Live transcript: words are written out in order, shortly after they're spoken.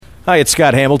Hi, it's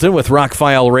Scott Hamilton with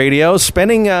Rockfile Radio,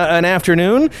 spending an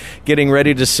afternoon getting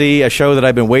ready to see a show that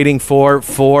I've been waiting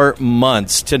for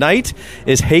months. Tonight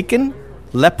is Haken,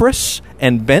 Leprous,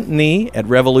 and Bent Knee at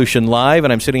Revolution Live,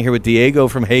 and I'm sitting here with Diego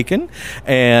from Haken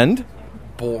and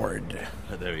Bored.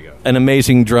 There we go. An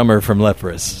amazing drummer from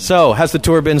Leprous. So, how's the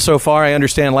tour been so far? I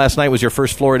understand last night was your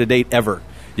first Florida date ever.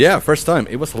 Yeah, first time.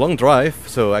 It was a long drive,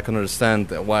 so I can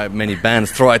understand why many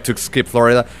bands try to skip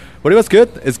Florida. But it was good.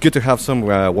 It's good to have some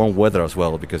warm weather as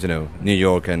well, because, you know, New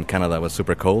York and Canada was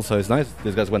super cold, so it's nice.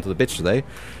 These guys went to the beach today.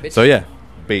 So, yeah,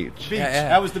 beach. Yeah.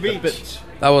 How was the beach?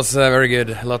 That was very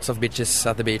good. Lots of beaches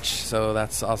at the beach, so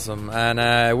that's awesome.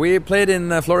 And we played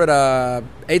in Florida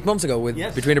 8 months ago with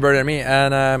Between the Bird and Me,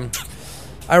 and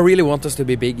I really want us to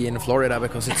be big in Florida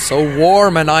because it's so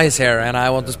warm and nice here, and I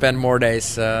want to spend more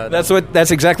days. That's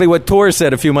exactly what Tor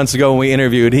said a few months ago when we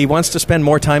interviewed. He wants to spend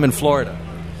more time in Florida.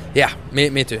 Yeah,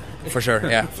 me too, for sure.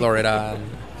 Yeah, Florida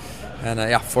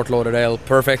and Fort Lauderdale,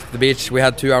 perfect. The beach, we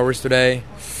had 2 hours today.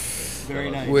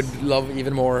 Very nice. Would love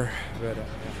even more. But,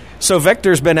 So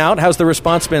Vector's been out. How's the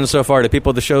response been so far? Do people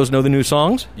at the shows know the new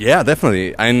songs? Yeah,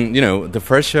 definitely. And, you know, the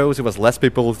first shows, it was less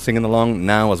people singing along.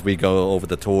 Now, as we go over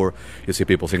the tour, you see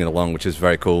people singing along, which is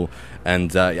very cool.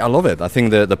 And I love it. I think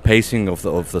the pacing of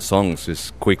the songs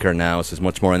is quicker now. It's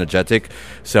much more energetic.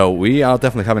 So we are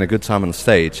definitely having a good time on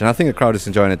stage. And I think the crowd is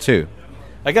enjoying it too.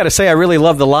 I got to say, I really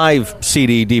love the live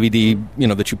CD, DVD,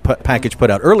 that you put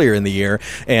out earlier in the year.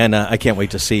 And I can't wait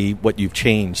to see what you've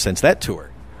changed since that tour.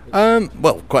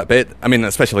 Well, quite a bit. I mean,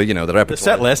 especially, the repertoire. The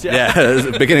set list,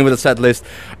 yeah. Beginning with the set list.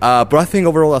 But I think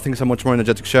overall, it's a much more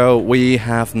energetic show. We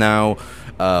have now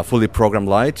fully programmed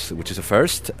lights, which is a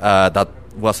first. That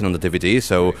wasn't on the DVD,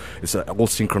 so it's all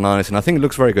synchronized, and I think it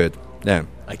looks very good. Yeah.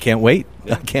 I can't wait.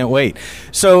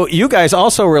 So you guys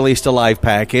also released a live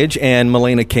package, and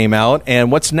Malena came out.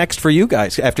 And what's next for you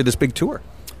guys after this big tour?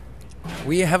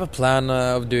 We have a plan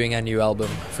of doing a new album,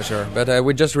 for sure. But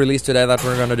we just released today that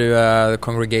we're going to do The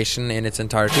Congregation in its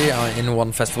entirety in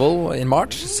one festival in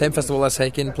March. Same festival as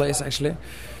Haken plays, actually.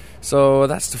 So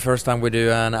that's the first time we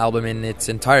do an album in its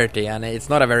entirety. And it's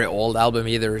not a very old album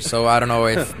either, so I don't know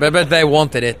if... but they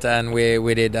wanted it, and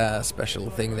we did a special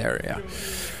thing there, yeah.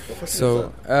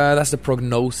 So that's the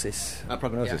Prognosis.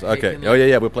 Prognosis, Yeah, okay.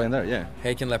 Haken, We're playing there, yeah.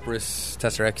 Haken, Leprous,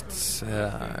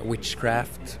 Tesseract,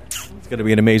 Witchcraft. It's going to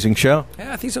be an amazing show.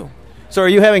 Yeah, I think so. So are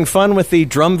you having fun with the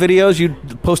drum videos? You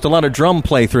post a lot of drum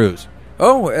playthroughs.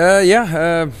 Oh,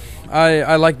 yeah.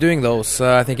 I like doing those.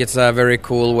 I think it's a very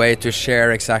cool way to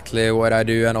share exactly what I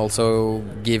do and also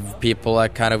give people a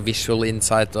kind of visual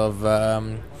insight of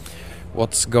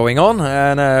what's going on.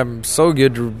 And so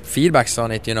good feedbacks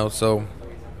on it, so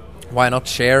why not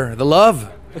share the love?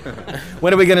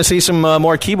 When are we going to see some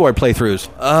more keyboard playthroughs?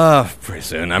 Pretty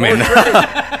soon. I mean,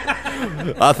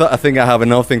 I think I have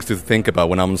enough things to think about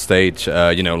when I'm on stage.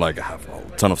 I have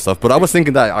a ton of stuff. But I was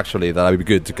thinking that it would be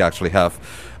good to actually have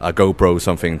a GoPro,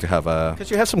 something to have a...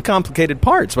 Because you have some complicated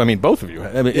parts. I mean, both of you.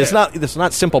 I mean, it's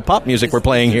not simple pop music we're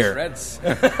playing here.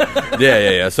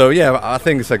 Yeah. So, I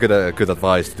think it's a good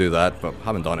advice to do that, but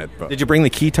haven't done it. But. Did you bring the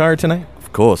keytar tonight?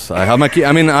 Of course. I have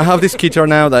I have this guitar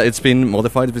now that it's been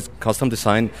modified with custom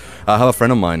design. I have a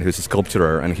friend of mine who's a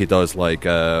sculptor, and he does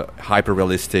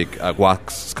hyper-realistic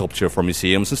wax sculpture for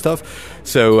museums and stuff.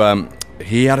 So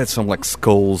he added some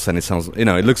skulls, and it sounds,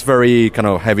 it looks very kind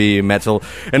of heavy metal.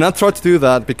 And I tried to do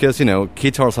that because,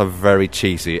 guitars are very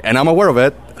cheesy, and I'm aware of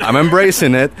it. I'm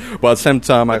embracing it, but at the same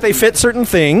time... They fit certain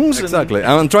things. Exactly.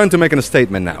 I'm trying to make a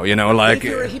statement now, If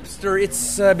you're a hipster,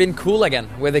 it's been cool again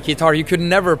with a guitar. You could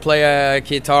never play a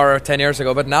guitar 10 years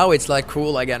ago, but now it's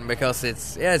cool again because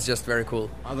it's just very cool.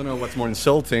 I don't know what's more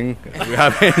insulting,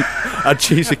 having a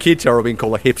cheesy guitar or being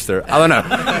called a hipster. I don't know.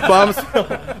 But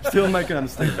I'm still making a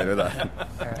statement with that.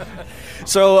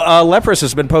 So Leprous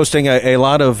has been posting a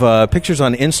lot of pictures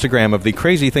on Instagram of the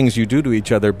crazy things you do to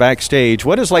each other backstage.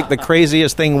 What is the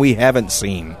craziest thing we haven't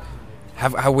seen?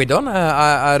 Have we done?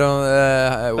 I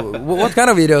don't... what kind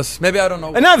of videos? Maybe I don't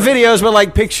know. Not videos,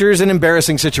 but pictures and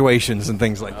embarrassing situations and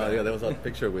things like that. Yeah, there was a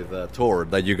picture with Tor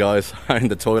that you guys are in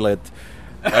the toilet.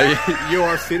 You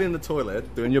are sitting in the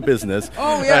toilet doing your business.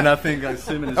 Oh, yeah. And I think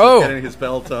Simon is getting his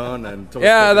belt on and Tor's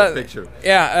taking a picture.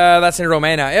 Yeah, that's in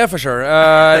Romania. Yeah, for sure.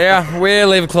 We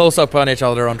live close up on each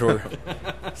other on tour.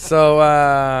 So,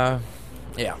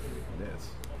 yeah.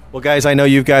 Well, guys, I know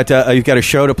you've got a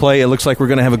show to play. It looks like we're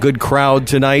going to have a good crowd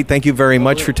tonight. Thank you very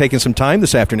much for taking some time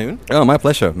this afternoon. Oh, my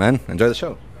pleasure, man. Enjoy the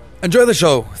show. Enjoy the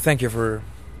show. Thank you for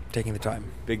taking the time.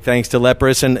 Big thanks to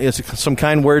Leprous. And some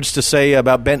kind words to say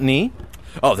about Bent Knee?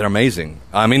 Oh, they're amazing.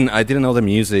 I mean, I didn't know the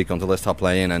music until they stopped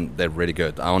playing, and they're really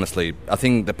good. I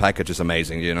think the package is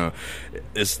amazing,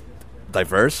 It's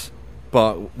diverse,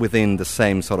 but within the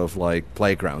same sort of like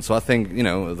playground. So I think, you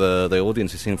know, the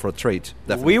audience is in for a treat.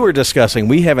 Definitely. We were discussing,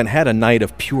 we haven't had a night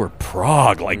of pure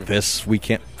prog like this we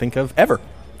can't think of ever.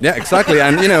 Yeah, exactly.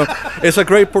 And, you know, it's a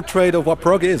great portrait of what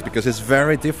prog is, because it's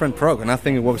very different prog, and I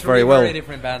think it works very well. Very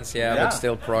different bands, but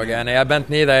still prog. And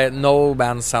Bentney, no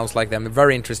band sounds like them.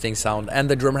 Very interesting sound. And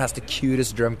the drummer has the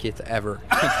cutest drum kit ever.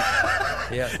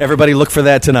 Yeah. Everybody look for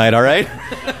that tonight, all right?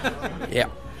 Yeah.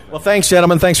 Well, thanks,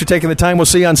 gentlemen. Thanks for taking the time. We'll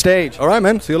see you on stage. All right,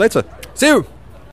 man. See you later. See you!